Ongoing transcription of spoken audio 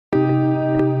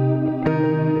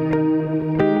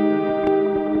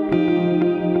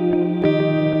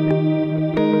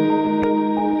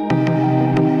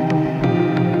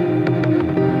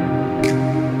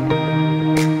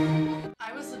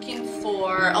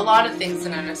a lot of things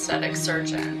in an aesthetic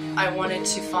surgeon. I wanted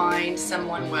to find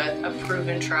someone with a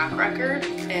proven track record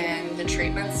in the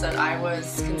treatments that I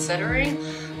was considering,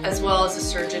 as well as a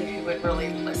surgeon who would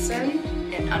really listen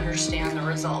and understand the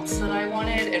results that I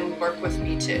wanted and work with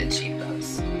me to achieve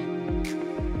those.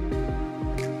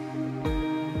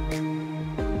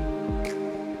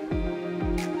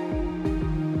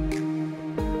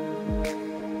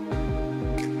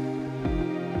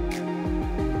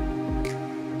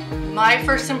 My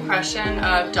first impression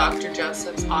of Dr.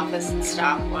 Joseph's office and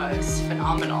staff was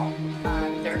phenomenal.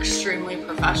 They're extremely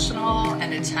professional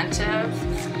and attentive.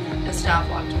 The staff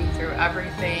walked me through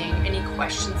everything. Any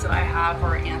questions that I have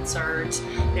were answered.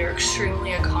 They're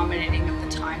extremely accommodating of the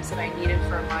times that I needed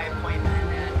for my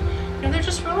appointment, and they're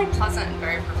just really pleasant and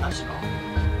very professional.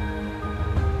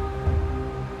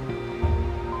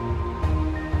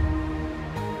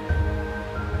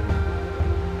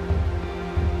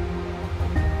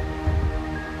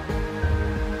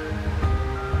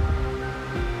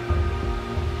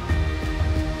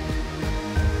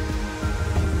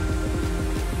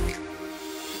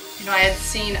 I had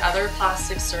seen other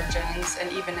plastic surgeons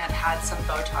and even had some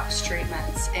Botox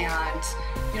treatments, and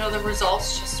the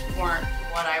results just weren't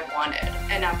what I wanted.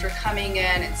 And after coming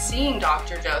in and seeing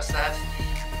Dr. Joseph,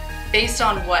 based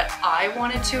on what I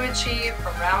wanted to achieve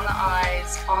around the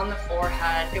eyes, on the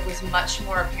forehead, it was much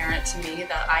more apparent to me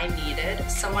that I needed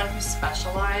someone who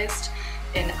specialized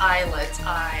in eyelids,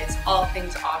 eyes, all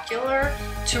things ocular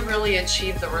to really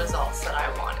achieve the results that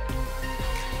I wanted.